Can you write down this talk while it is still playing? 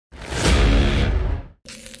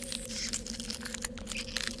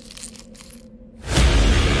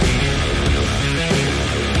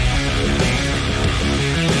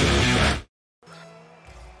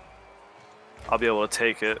be able to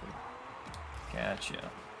take it. Gotcha.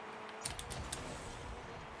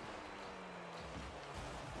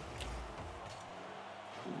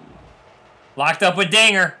 Locked up with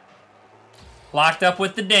Dinger. Locked up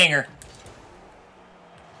with the Dinger.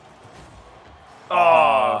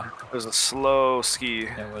 Oh, it was a slow ski.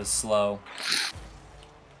 It was slow.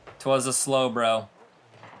 'Twas a slow, bro.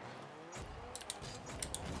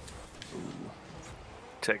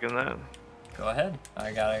 Taking that. Go ahead.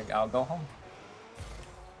 I'll go home.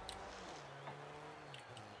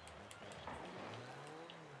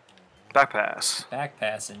 Back pass. Back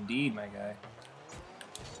pass indeed, my guy.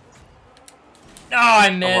 No, I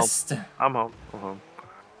missed. I'm home. I'm home.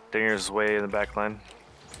 Dinger's way in the back line.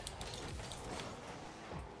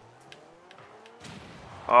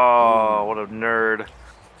 Oh, what a nerd.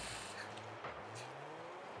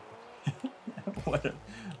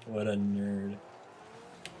 What a nerd.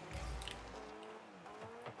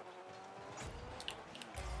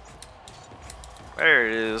 There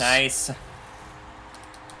it is. Nice.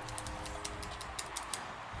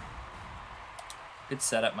 Good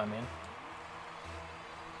setup, my man.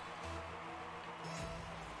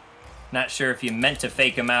 Not sure if you meant to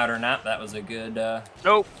fake him out or not. That was a good,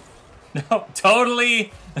 Nope. No,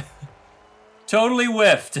 totally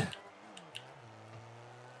whiffed.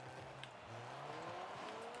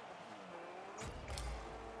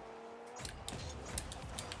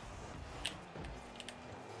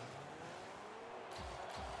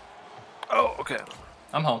 Oh, okay.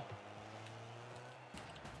 I'm home.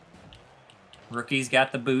 Rookie's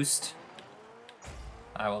got the boost.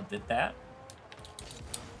 I will did that.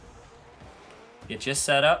 Get you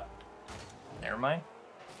set up. Never mind.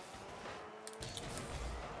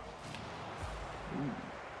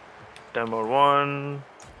 Demo 1.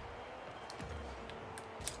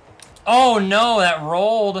 Oh no, that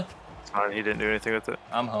rolled. He didn't do anything with it.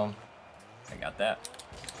 I'm home. I got that.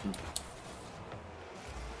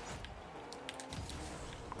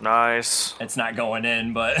 Nice. It's not going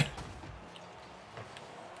in, but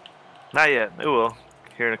Not yet. It will.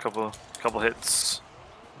 Here in a couple hits.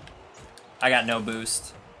 I got no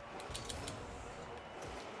boost.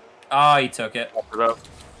 Oh, he took it. Pop it up.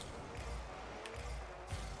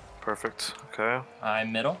 Perfect. Okay.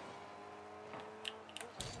 I'm middle.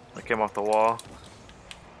 I came off the wall.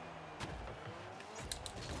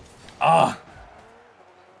 Oh.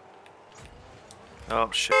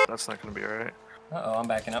 Oh shit, that's not gonna be alright. Uh-oh, I'm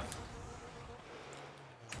backing up.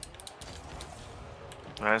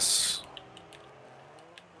 Nice.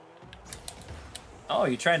 Oh,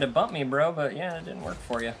 you tried to bump me, bro, but yeah, it didn't work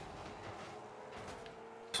for you.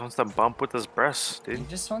 Just wants to bump with his breasts, He dude.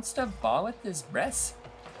 just wants to ball with his breasts.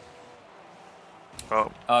 Oh,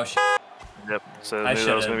 Oh, shit. yep. So I I knew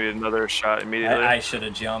that was should've- gonna be another shot immediately. I should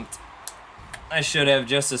have jumped. I should have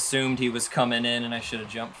just assumed he was coming in, and I should have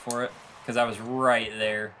jumped for it, because I was right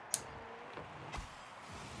there.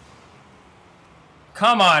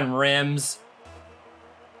 Come on, Rims.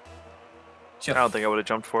 I don't think I would have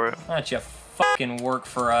jumped for it. Why don't you fucking work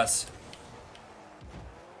for us?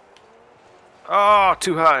 Oh,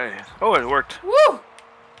 too high. Oh, it worked. Woo!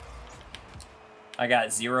 I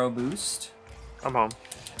got 0 boost. I'm home.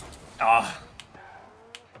 Ah.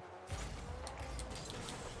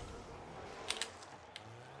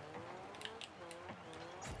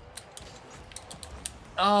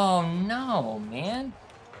 Oh no, man.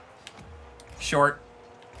 Short.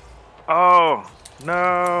 Oh,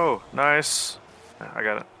 no. Nice. I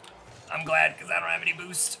got it. I'm glad because I don't have any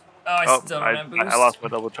boost. Oh, I Oh, still don't have boost. I lost my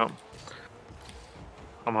double jump.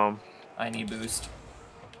 I'm home. I need boost.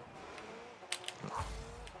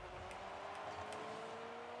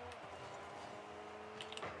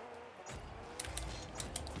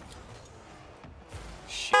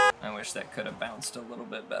 Shit. I wish that could have bounced a little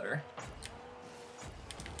bit better.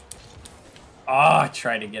 Oh, I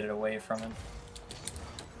tried to get it away from him.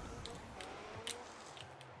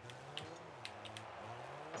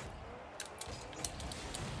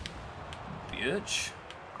 Bitch.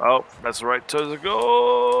 Oh, that's the right to the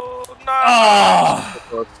goal. No. Oh! So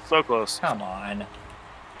close. So close. Come on.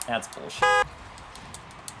 That's bullshit.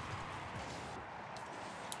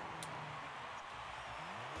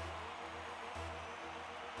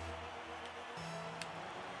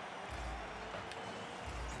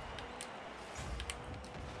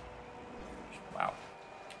 Wow.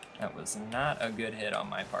 That was not a good hit on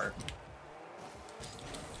my part.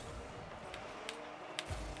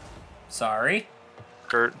 Sorry.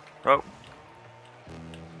 Kurt. Oh.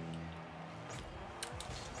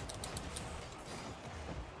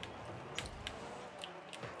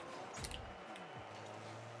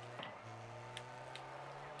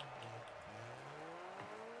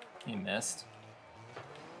 He missed.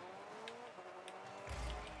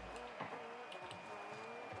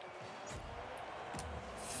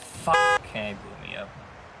 he blew me up.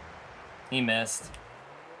 He missed.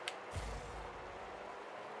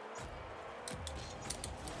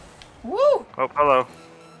 Woo! Oh, hello.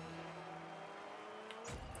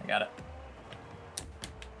 I got it.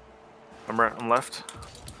 I'm right. I'm left.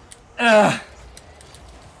 Ugh.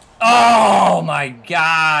 Oh my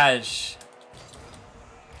gosh!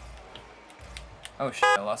 Oh shit!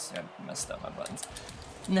 I messed up my buttons.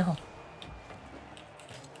 No.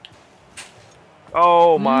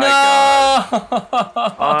 Oh my god.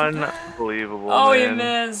 No! Unbelievable, Oh, man. he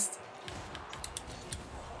missed.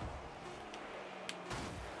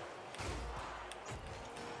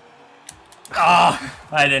 Oh,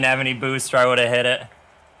 I didn't have any boost or I would have hit it.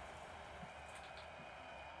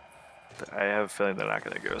 I have a feeling they're not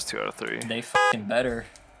going to give us 2 out of 3. They fucking better.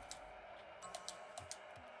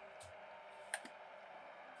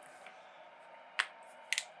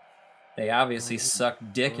 They obviously suck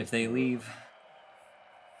dick if they leave.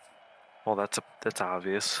 Well, that's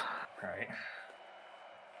obvious. Right.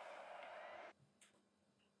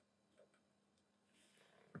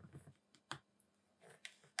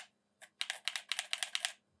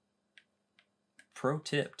 Pro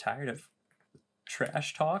tip, tired of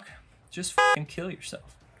trash talk? Just fucking kill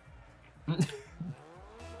yourself.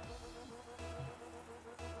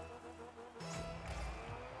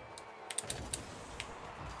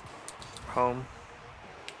 Home.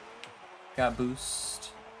 Got boost.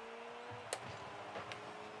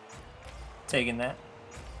 Taking that.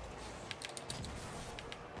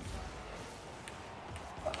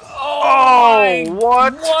 Oh,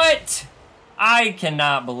 what? What? I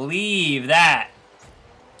cannot believe that.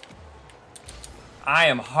 I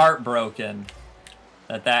am heartbroken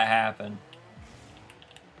that that happened.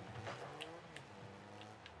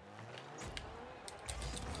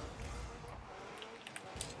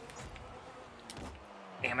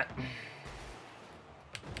 Damn it.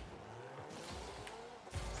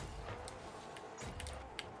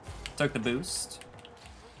 Took the boost.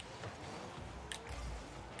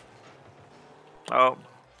 Oh.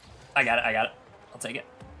 I got it, I got it. I'll take it.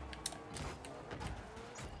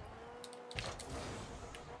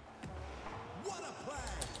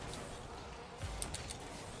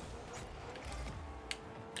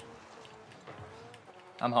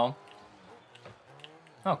 I'm home.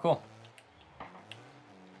 Oh, cool.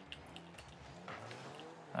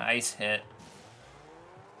 Nice hit.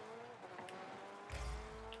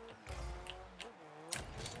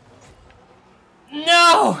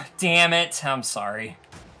 No! Damn it. I'm sorry.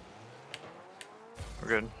 We're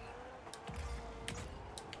good.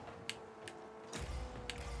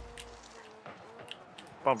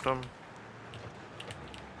 Bumped him.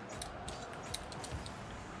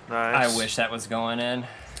 Nice. I wish that was going in.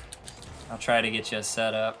 I'll try to get you a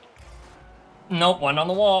setup. Nope, one on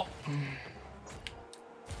the wall.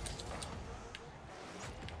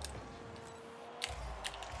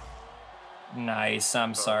 Nice.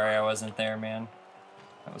 I'm sorry I wasn't there, man.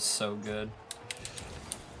 That was so good.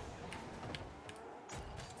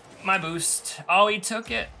 My boost. Oh, he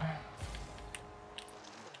took it.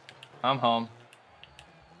 I'm home.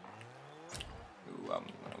 Ooh, I'm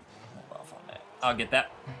gonna hold off on that. I'll get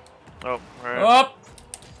that. Oh, alright. Up.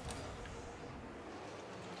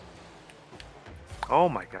 Oh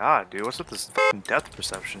my god, dude. What's with this fucking depth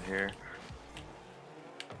perception here?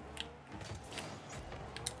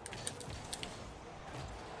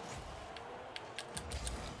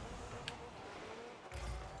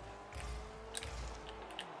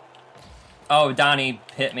 Oh, Donnie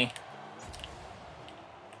hit me.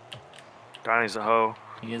 Donnie's a hoe.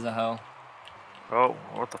 He is a hoe. Oh,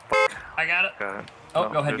 what the fuck? I got it. Got it. Oh, No,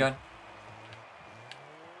 go ahead, good. go ahead.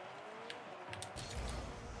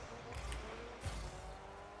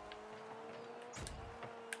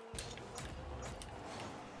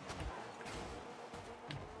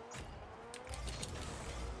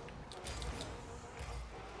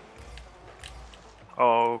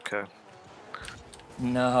 Oh, okay.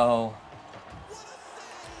 No.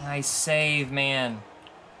 Nice save, man.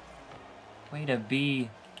 Way to be.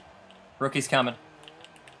 Rookie's coming.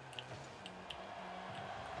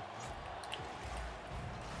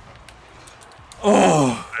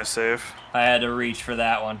 Oh! Nice save. I had to reach for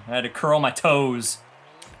that one. I had to curl my toes.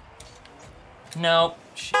 Nope.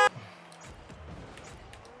 Shit.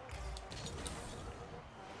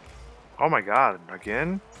 Oh my god,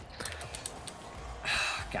 again?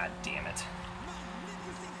 God damn it.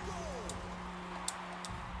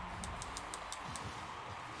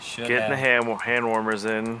 Should Getting the have. hand warmers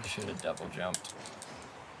in. Should have double jumped.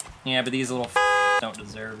 Yeah, but these little don't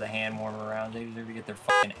deserve the hand warmer round. They deserve to get their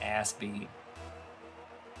fucking ass beat.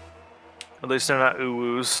 At least they're not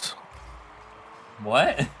ooh-woos.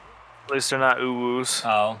 What? At least they're not ooh-woos.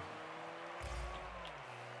 Oh.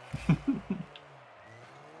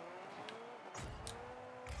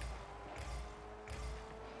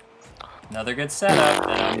 Another good setup,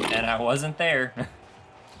 and I wasn't there.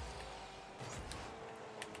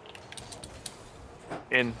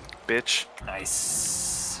 In, bitch.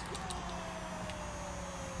 Nice.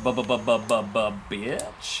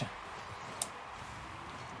 Bitch.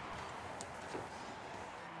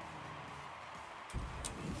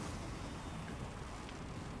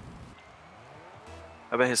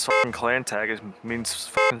 I bet his fucking clan tag means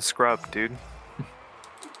fucking scrub, dude.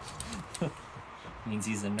 Means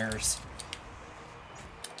he's a nurse.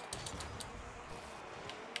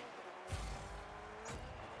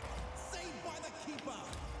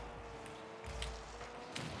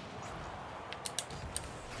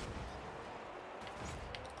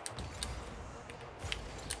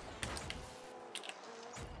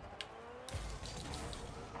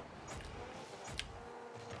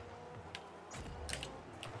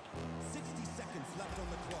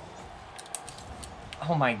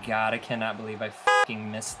 Oh my god, I cannot believe I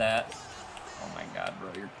fucking missed that. Oh my god, bro,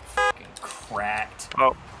 you're fucking cracked.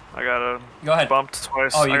 Oh, I got Go ahead. bumped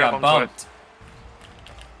twice. Oh, you got bumped.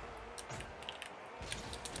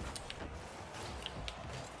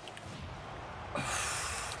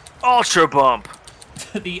 Ultra bump.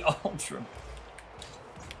 The ultra.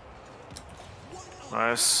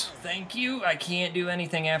 Nice. Thank you. I can't do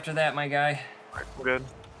anything after that, my guy. We're good.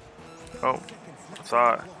 Oh, I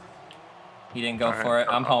saw it. He didn't go All for right,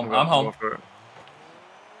 it. I'm home. I'm go home. for it.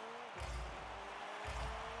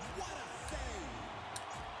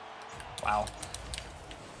 Wow.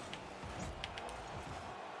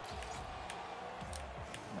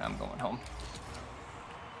 I'm going home.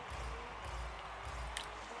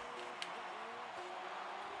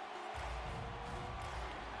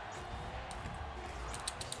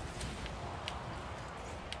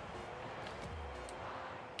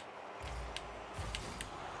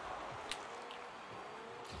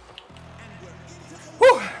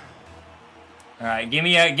 Whew. All right, give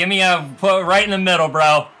me a put right in the middle,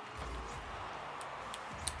 bro.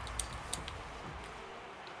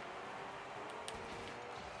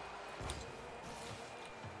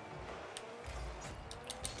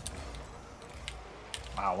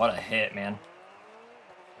 Wow, what a hit, man.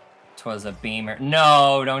 'Twas a beamer.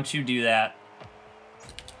 No, don't you do that.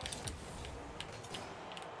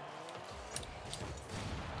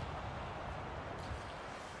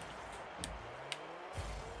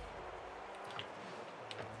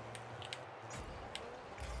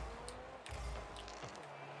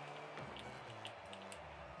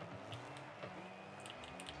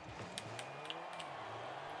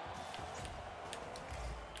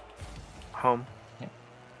 Home.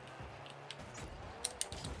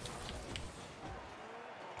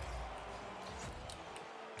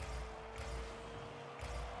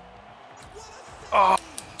 Oh.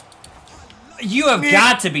 You have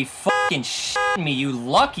got to be fucking shitting me, you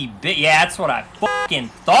lucky bitch. Yeah, that's what I fucking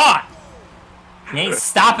thought. You ain't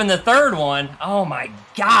stopping the third one. Oh my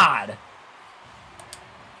god.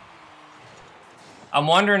 I'm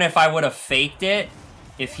wondering if I would have faked it,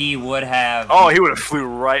 if he would have. Oh, he would have flew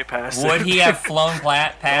right past it. Would he have flown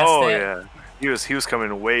past it? Oh yeah, he was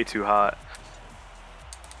coming way too hot.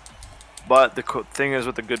 But the thing is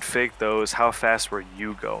with the good fake though is how fast were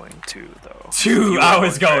you going to though? I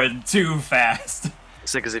was going too fast.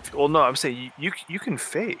 It's like, 'cause if no, I'm saying you can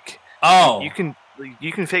fake. Oh. You can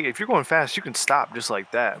fake it. If you're going fast, you can stop just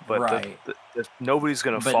like that. But right. Nobody's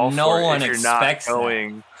gonna but fall no for one it if you're expects not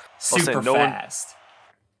going super fast.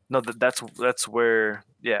 That's where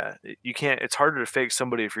you can't. It's harder to fake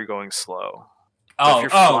somebody if you're going slow. Oh, if you're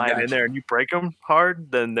flying gotcha. in there and you break them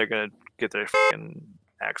hard, then they're gonna get their fucking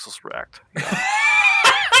axles wrecked.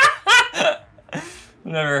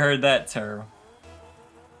 Never heard that term.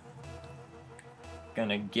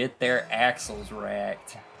 Gonna get their axles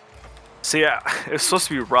wrecked. So yeah, it was supposed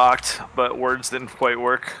to be rocked, but words didn't quite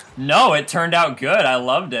work. No, it turned out good. I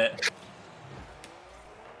loved it.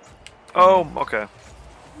 Oh, okay.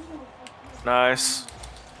 Nice.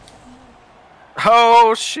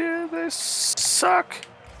 Oh shit, they suck.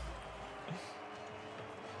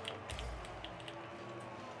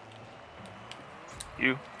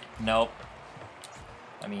 You? Nope.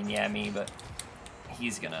 I mean, yeah, me, but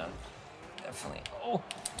he's gonna definitely. Oh.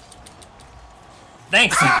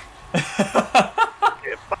 Thanks.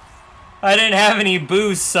 I didn't have any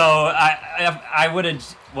boost, so I would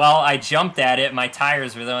have. Well, I jumped at it. My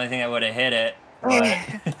tires were the only thing that would have hit it.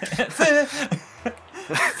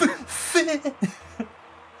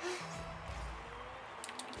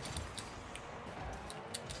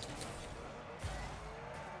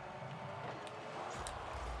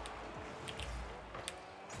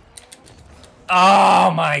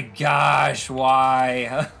 Oh my gosh,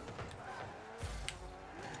 why?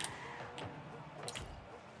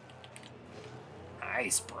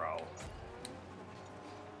 Nice, bro.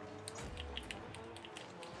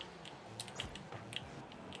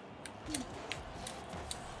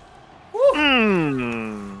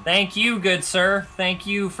 Thank you, good sir. Thank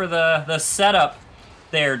you for the setup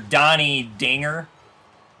there, Donnie Dinger.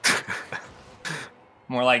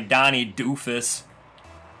 More like Donnie Doofus.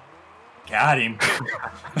 Got him.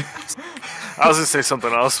 I was gonna say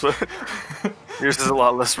something else, but yours is a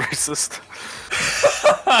lot less racist.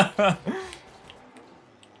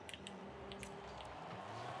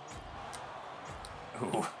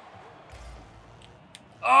 Ooh.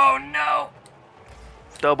 Oh no!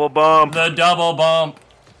 Double bump. The double bump.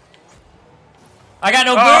 I got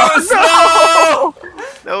no boost. No!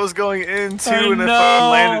 That was going in too, and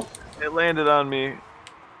no. it landed on me.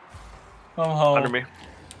 I'm home. Under me.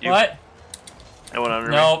 What? It went under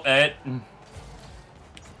me. Nope.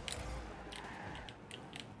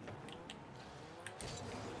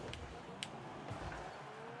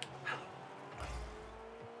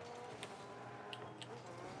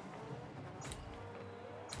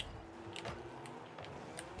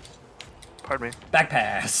 Pardon me. Back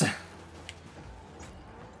pass.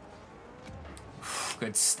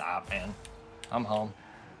 Good stop, man. I'm home.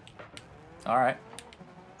 All right.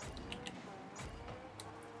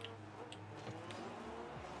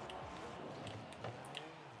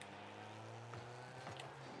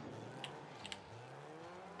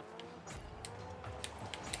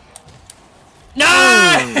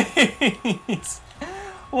 Nice!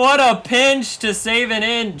 What a pinch to save an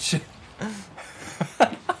inch.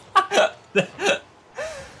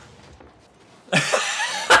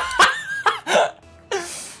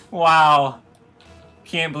 Wow.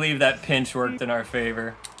 Can't believe that pinch worked in our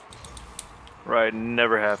favor. Right,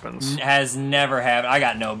 never happens. Has never happened. I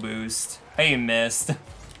got no boost. Hey, you missed.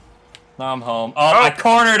 I'm home. Oh, I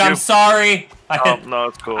cornered. I'm sorry. No,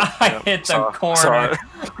 it's cool. I hit the corner.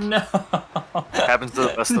 No. Happens to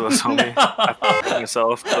the best of us, homie. I f***ed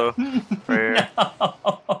myself, so. Right here.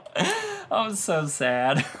 No. I'm so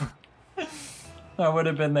sad. I would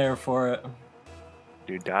have been there for it.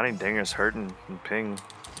 Dude, Donnie Dinger's hurting from ping.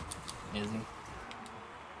 Is he?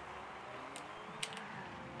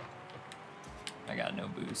 I got no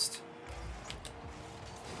boost.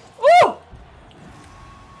 Woo!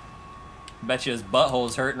 Bet you his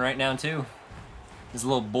butthole's hurting right now, too. His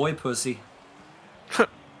little boy pussy.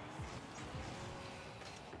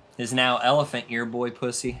 His now elephant ear boy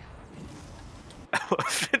pussy.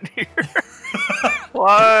 Elephant ear?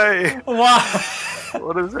 Why? Why?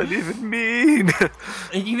 What does that even mean?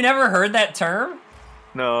 You've never heard that term?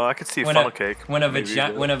 No, I could see funnel cake. When a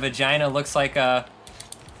vagina looks like an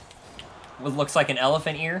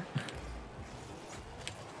elephant ear,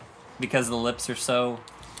 because the lips are so.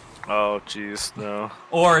 Oh, jeez, no.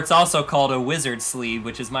 Or it's also called a wizard sleeve,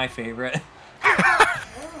 which is my favorite.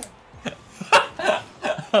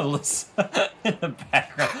 Listen in the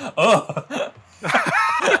background. Oh.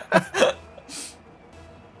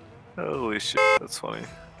 Holy shit, that's funny.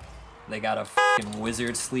 They got a fucking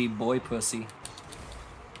wizard sleeve boy pussy.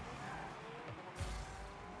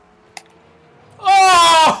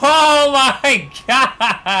 Oh my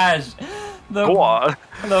gosh!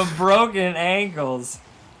 The broken ankles.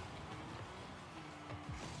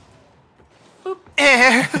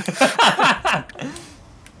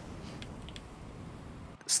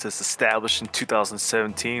 This is established in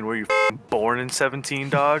 2017. Were you born in 17,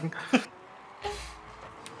 dog?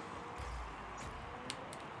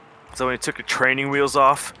 So when he took the training wheels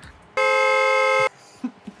off?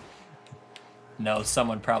 No,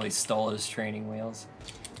 someone probably stole his training wheels.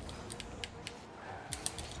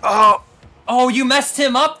 Oh! Oh, you messed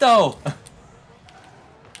him up, though!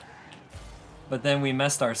 But then we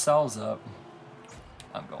messed ourselves up.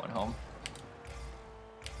 I'm going home.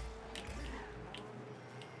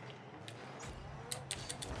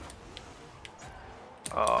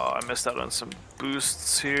 Oh, I missed out on some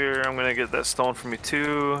boosts here. I'm gonna get that stolen from me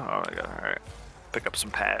too. Oh my god, alright. Pick up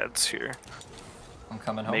some pads here. I'm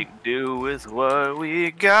coming home. Make do with what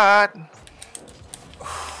we got.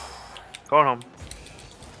 Going home.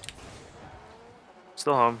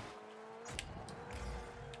 Still home.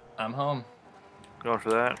 I'm home. Going for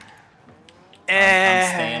that.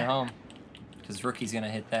 I'm staying home. Because Rookie's gonna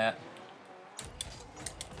hit that.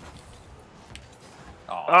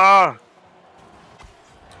 Oh. Ah!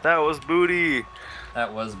 That was booty.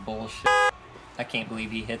 That was bullshit. I can't believe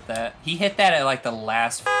he hit that. He hit that at like the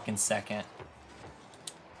last fucking second.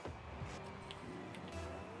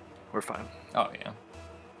 We're fine. Oh, yeah.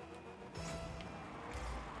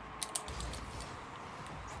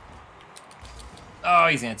 Oh,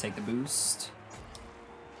 he's gonna take the boost.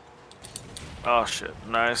 Oh shit,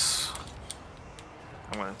 nice.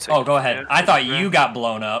 I'm gonna take. Oh, go ahead. I thought you got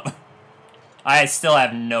blown up. I still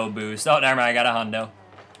have no boost. Oh, never mind. I got a hundo.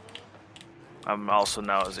 I'm also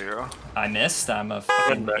now a 0. I missed. I'm a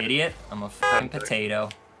fucking idiot. I'm a fucking potato.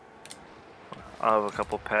 I'll have a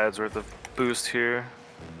couple pads worth of boost here.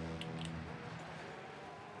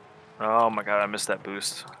 Oh my god, I missed that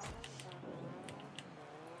boost.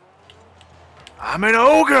 I'm an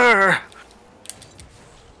ogre!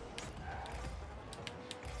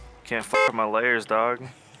 Can't fuck with my layers, dog.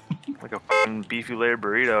 Like a fucking beefy layer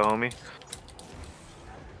burrito, homie.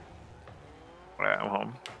 Alright, I'm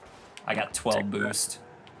home. I got 12 boost.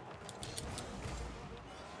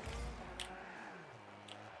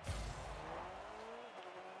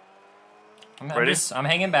 I'm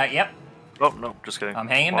hanging back. Yep. Oh, no, just kidding. I'm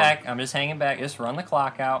hanging back. I'm just hanging back. Just run the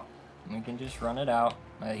clock out. We can just run it out.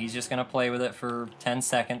 He's just going to play with it for 10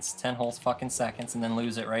 seconds, 10 whole fucking seconds, and then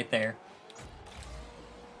lose it right there.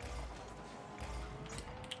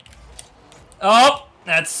 Oh,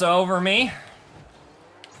 that's over me.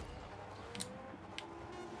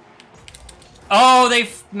 Oh, they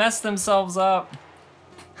messed themselves up.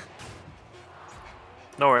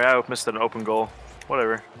 No worry, I missed an open goal.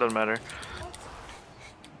 Whatever, doesn't matter.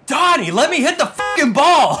 Donnie, let me hit the fucking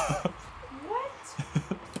ball! What?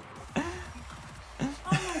 Oh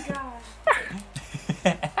my god.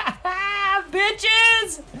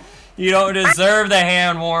 Bitches! You don't deserve the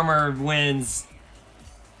hand warmer wins.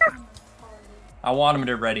 I want him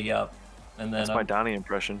to ready up. And then that's my Donnie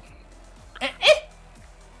impression.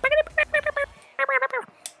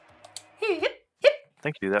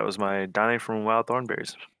 Thank you, that was my Donnie from Wild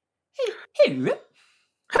Thornberries.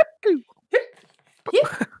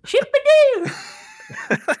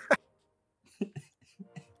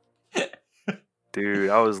 Dude,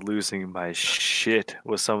 I was losing my shit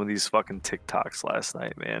with some of these fucking TikToks last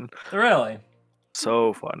night, man. Really?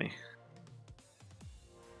 So funny.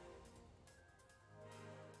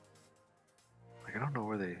 Like, I don't know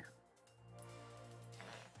where they...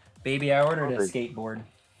 Baby, I ordered a skateboard.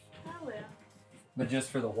 Oh, yeah. But just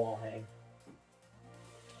for the wall hang.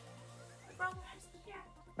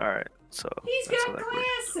 Alright, so... He's got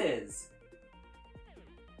glasses!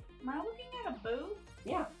 Am I looking at a booth?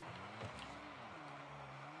 Yeah.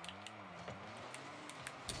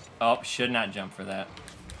 Oh, should not jump for that.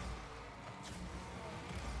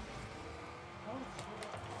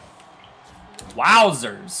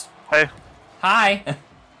 Wowzers! Hey. Hi!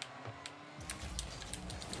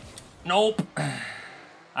 Nope.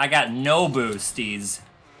 I got no boosties.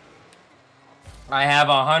 I have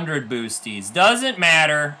 100 boosties. Doesn't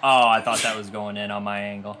matter. Oh, I thought that was going in on my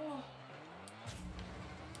angle.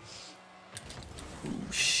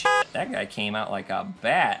 Ooh, shit. That guy came out like a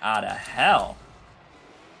bat out of hell.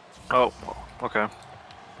 Oh, okay.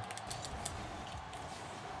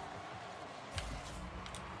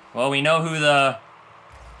 Well, we know who the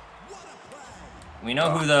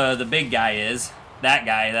big guy is. That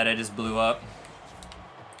guy that I just blew up.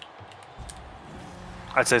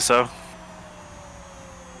 I'd say so.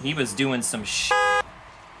 He was doing some shit.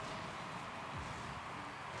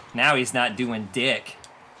 Now he's not doing dick.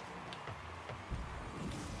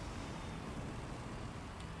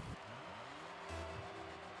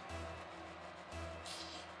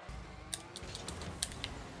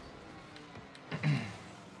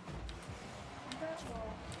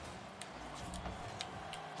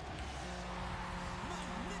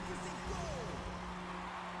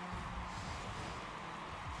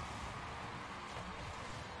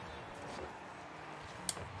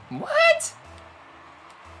 What?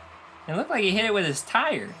 It looked like he hit it with his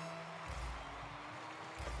tire.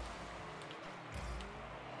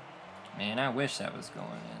 Man, I wish that was going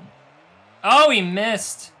in. Oh, he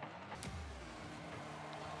missed.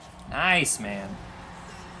 Nice, man.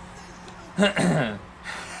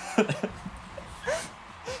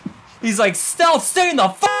 He's like, Stealth, stay in the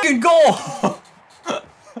fucking goal!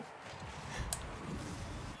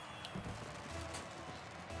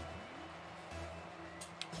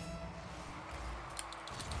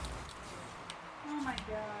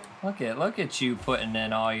 Look at you putting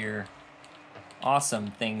in all your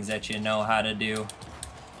awesome things that you know how to do.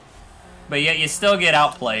 But yet you still get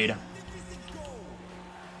outplayed.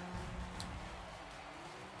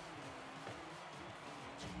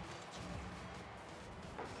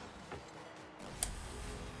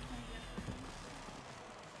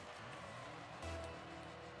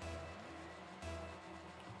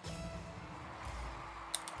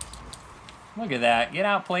 Look at that. Get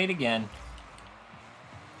outplayed again.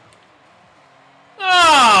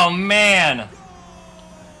 Oh, man.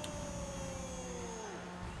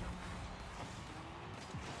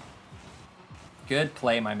 Good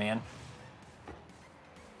play, my man.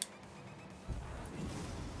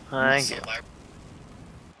 Thank you.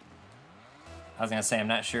 I was gonna say, I'm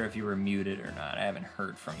not sure if you were muted or not. I haven't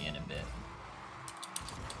heard from you in a bit.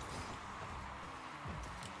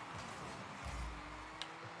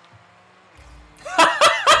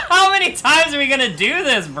 How many times are we gonna do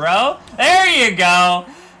this, bro? There you go.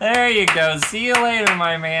 There you go. See you later,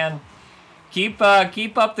 my man. Keep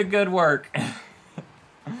up the good work.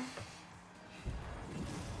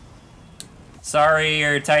 Sorry,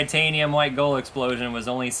 your titanium white goal explosion was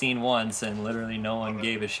only seen once, and literally no one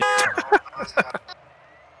gave a shit.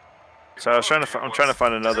 So I'm trying to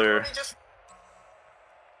find another. Okay,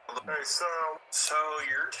 so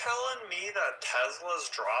you're telling me that Teslas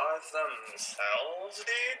drive themselves,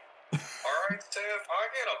 dude? Alright, so if I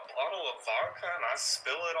get a bottle of vodka and I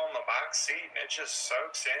spill it on the back seat and it just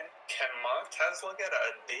soaks in, can my Tesla get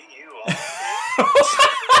a DUI,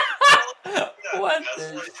 dude? What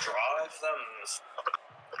Teslas the... drive themselves.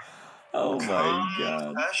 Oh my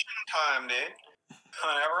god. Confession time, dude.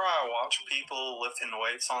 Whenever I watch people lifting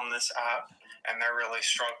weights on this app and they're really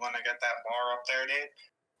struggling to get that bar up there, dude,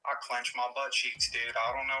 I clench my butt cheeks, dude.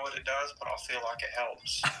 I don't know what it does, but I feel like it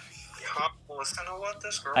helps. Listen to what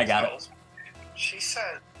this girl tells me. She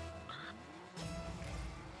said,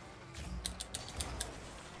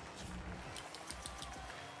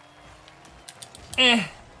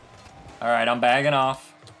 Alright, I'm bagging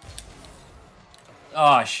off. Oh,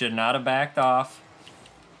 I should not have backed off.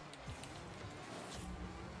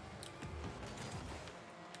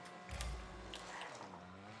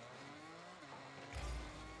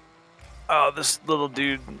 Oh, this little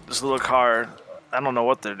dude, this little car. I don't know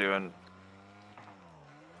what they're doing.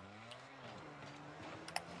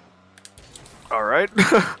 All right.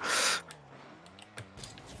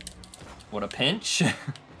 What a pinch.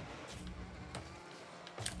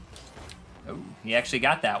 Oh, he actually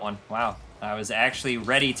got that one. Wow. I was actually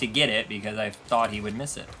ready to get it because I thought he would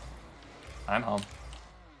miss it. I'm home.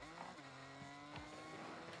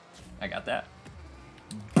 I got that.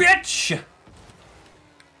 Bitch!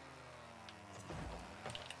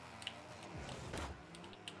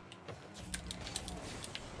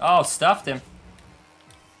 Oh, stuffed him.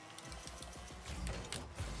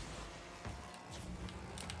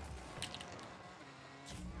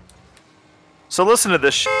 So listen to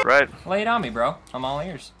this shit, right? Lay it on me, bro. I'm all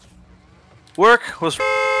ears. Work was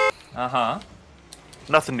Uh-huh.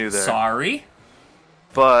 nothing new there. Sorry.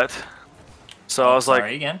 But so I was Sorry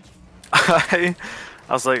like, again. I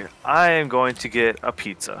was like, I am going to get a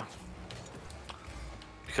pizza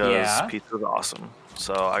because Yeah. pizza's awesome.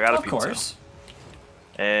 So I got a Of pizza. course.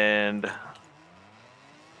 And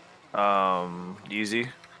easy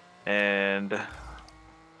and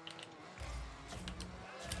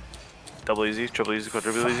double easy, triple easy,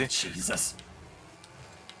 quadruple easy. Jesus.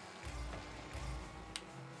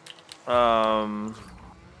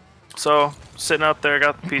 So sitting out there,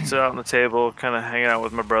 got the pizza out on the table, kind of hanging out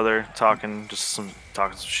with my brother, talking some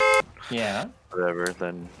shit, Yeah. whatever.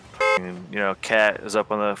 Then, you know, Cat is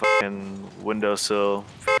up on the fucking windowsill,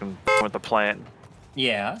 fucking with the plant.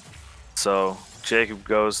 Yeah. So Jacob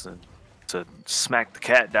goes to smack the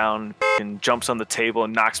cat down and jumps on the table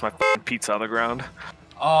and knocks my fucking pizza on the ground.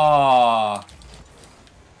 Oh,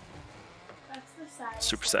 That's the saddest.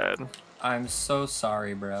 Super sad. I'm so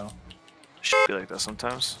sorry, bro. Should be like that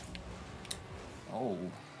sometimes. Oh,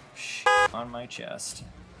 shit on my chest.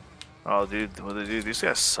 Oh, dude, these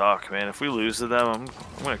guys suck, man. If we lose to them,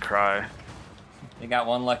 I'm gonna cry. They got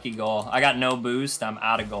one lucky goal. I got no boost. I'm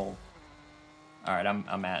out of goal. All right,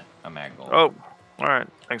 I'm at goal. Oh, all right.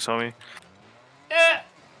 Thanks, homie.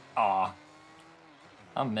 Aw.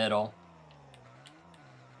 I'm middle.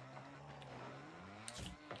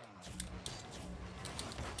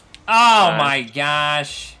 Oh my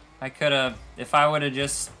gosh. I could have, if I would have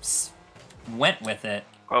just went with it.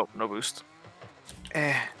 Oh, no boost.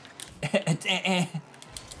 I'm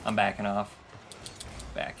backing off.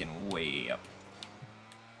 Backing way up.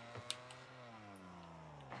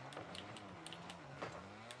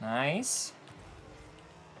 Nice.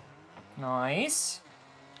 Nice.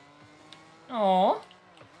 Oh.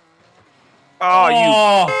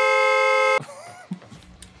 Oh,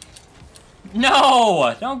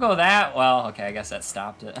 No! Don't go that well. Okay, I guess that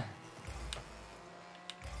stopped it.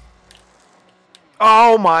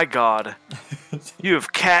 Oh my god. You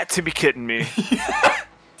have cat to be kidding me.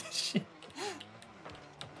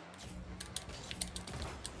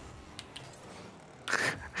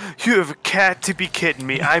 You have a cat to be kidding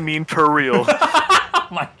me. I mean, for real. Oh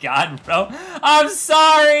my god, bro. I'm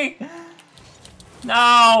sorry!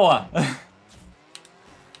 No!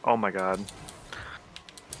 Oh my god.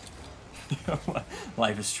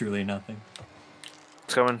 Life is truly nothing.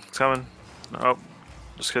 It's coming. It's coming. Oh,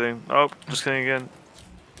 just kidding. Oh, just kidding again.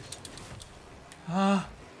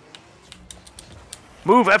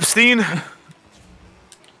 Move, Epstein.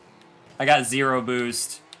 I got 0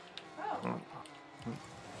 boost. Oh.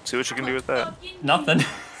 See what you can do with that. Nothing.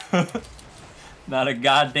 Not a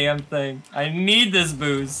goddamn thing. I need this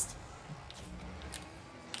boost.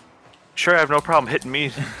 Sure, I have no problem hitting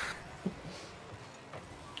me.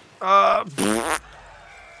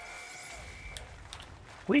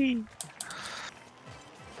 Wee.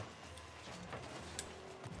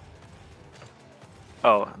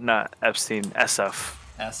 Oh, not Epstein. SF.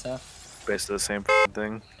 SF? Basically the same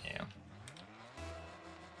thing. Yeah.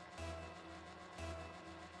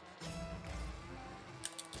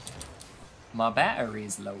 My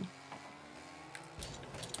battery's low.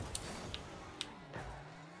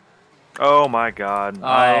 Oh my God. Oh,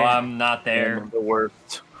 I'm not there. am the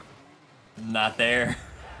worst. Not there.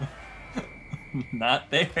 Not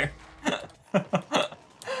there.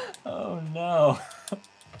 Oh no.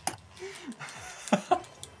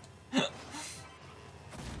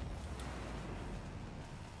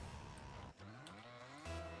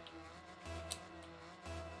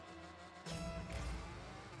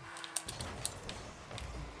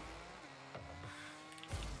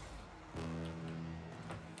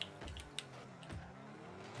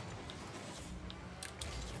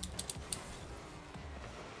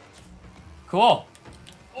 Cool.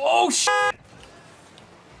 Oh shit.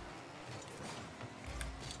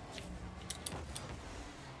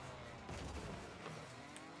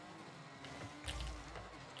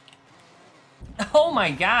 Oh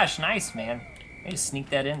my gosh, nice man. I just sneak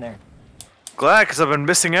that in there. Glad, because I've been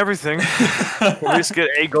missing everything. At least get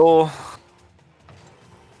a goal.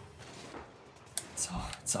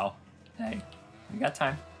 It's all. Hey, we got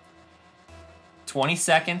time. 20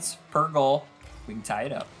 seconds per goal. We can tie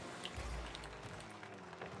it up.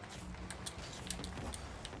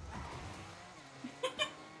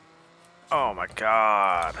 Oh my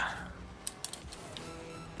God.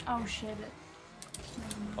 Oh shit.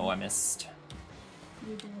 Oh, I missed.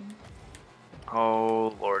 You did.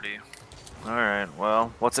 Oh lordy. All right.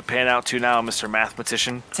 Well, what's it pan out to now, Mr.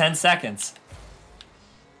 Mathematician? 10 seconds.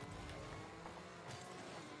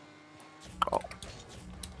 Oh.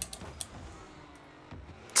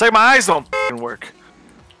 It's like my eyes don't f***ing work.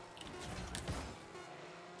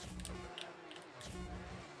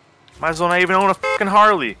 Might as well not even own a fucking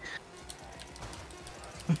Harley.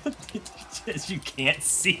 You can't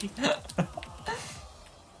see.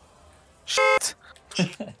 Shit.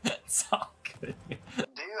 It's all good. Do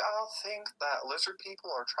y'all think that lizard people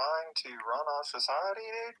are trying to run our society,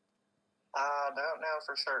 dude? I don't know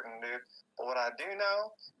for certain, dude. But what I do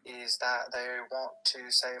know is that they want to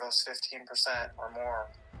save us 15% or more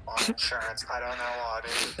on insurance. I don't know why,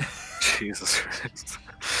 dude. Jesus Christ.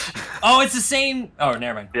 Oh, it's the same. Oh,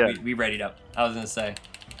 never mind. Yeah. We readied up. I was gonna say.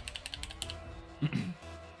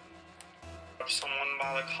 Someone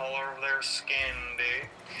by the color of their skin, dude.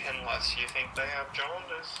 Unless you think they have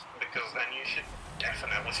jaundice, because then you should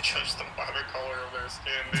definitely judge them by the color of their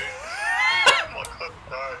skin, dude. My cousin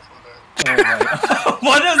died from that. Oh,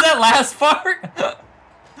 what was that last part?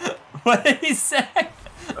 What did he say?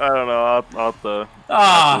 I don't know. I'll have to after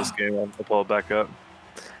Ah, this game. I'll pull it back up.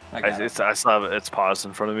 I got it. I still have it. It's paused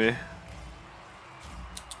in front of me.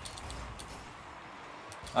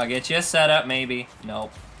 I'll get you a setup, maybe.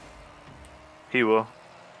 Nope. He will.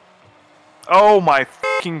 Oh my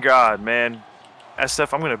fucking God, man.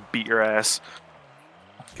 SF, I'm gonna beat your ass.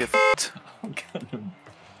 Get f***ed. I'm gonna...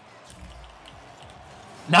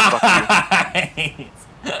 Nice.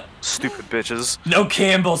 Stupid bitches. No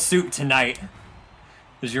Campbell soup tonight.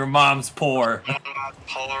 Cause your mom's poor. By the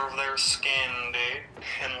color of their skin, dude.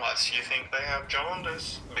 Unless you think they have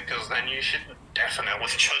jaundice, because then you should definitely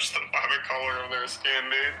judge them by the color of their skin,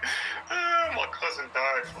 dude. My cousin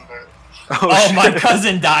died from that. Oh, my shit.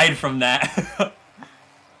 cousin died from that.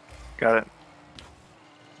 Got it.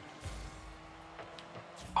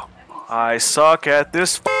 I suck at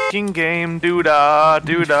this fucking game, doo-da,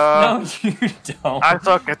 doo-da. No, you don't. I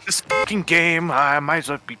suck at this fucking game. I might as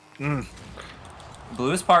well be...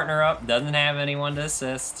 Blew his partner up. Doesn't have anyone to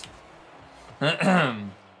assist.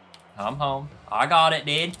 I'm home. I got it,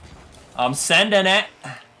 dude. I'm sending it.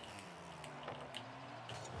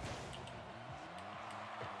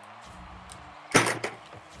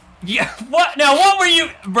 Yeah, what? Now, what were you...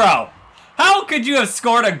 Bro, how could you have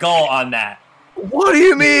scored a goal on that? What do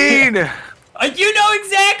you mean? You know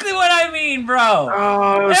exactly what I mean, bro.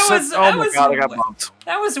 Oh, That so- was- oh that my was- God, I got bumped.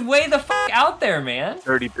 That was way the fuck out there, man.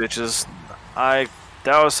 Dirty bitches.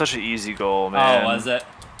 That was such an easy goal, man. Oh, was it?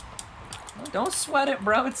 Don't sweat it,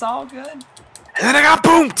 bro. It's all good. And then I got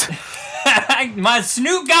boomed! My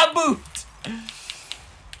snoot got booped.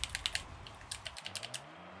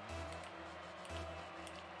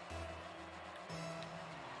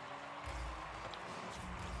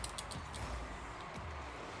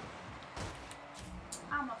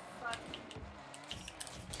 I'm a fucking.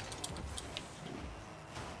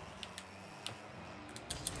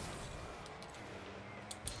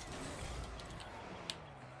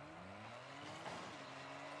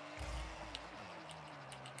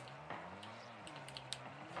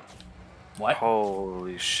 What?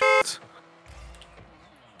 Holy shit.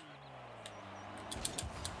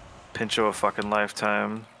 Pinch of a fucking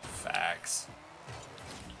lifetime. Facts.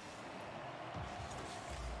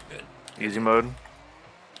 Good. Easy mode.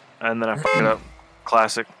 And then I fuck it up.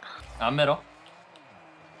 Classic. I'm middle.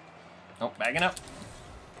 Nope, backing up.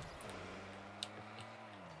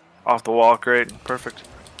 Off the wall, great. Perfect.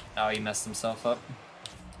 Oh, he messed himself up.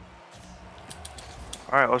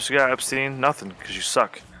 Alright, what you got, Epstein? Nothing, because you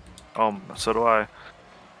suck. So do I.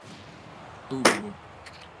 Ooh. Oh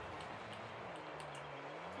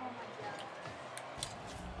my god.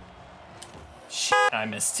 Shit, I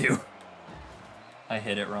missed too. I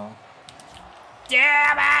hit it wrong.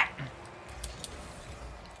 Damn it!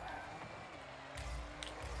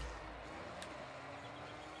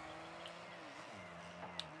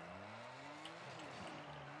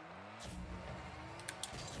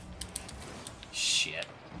 Shit.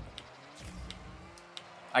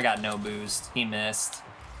 I got no boost. He missed.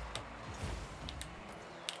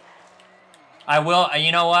 I will,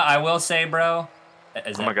 you know what? I will say, bro.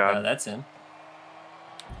 Oh my God. That's in.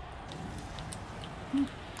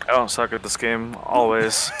 I don't suck at this game,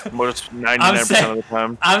 always. Most 99% of the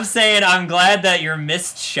time. I'm saying I'm glad that your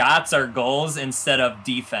missed shots are goals instead of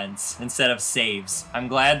defense, instead of saves. I'm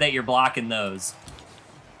glad that you're blocking those.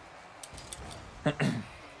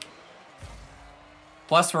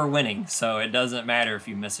 Plus, we're winning, so it doesn't matter if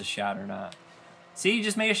you miss a shot or not. See, you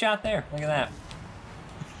just made a shot there. Look at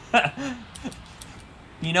that.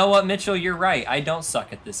 You know what, Mitchell? You're right. I don't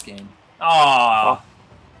suck at this game. Aww.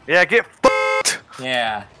 Yeah, get fucked!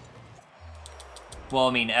 Yeah. Well,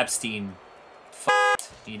 I mean, Epstein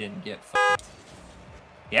fucked. He didn't get fucked.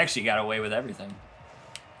 He actually got away with everything.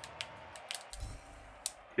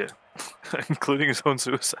 Yeah. Including his own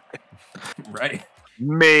suicide. Right.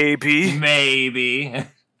 Maybe. Maybe.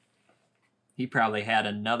 He probably had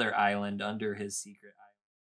another island under his secret island.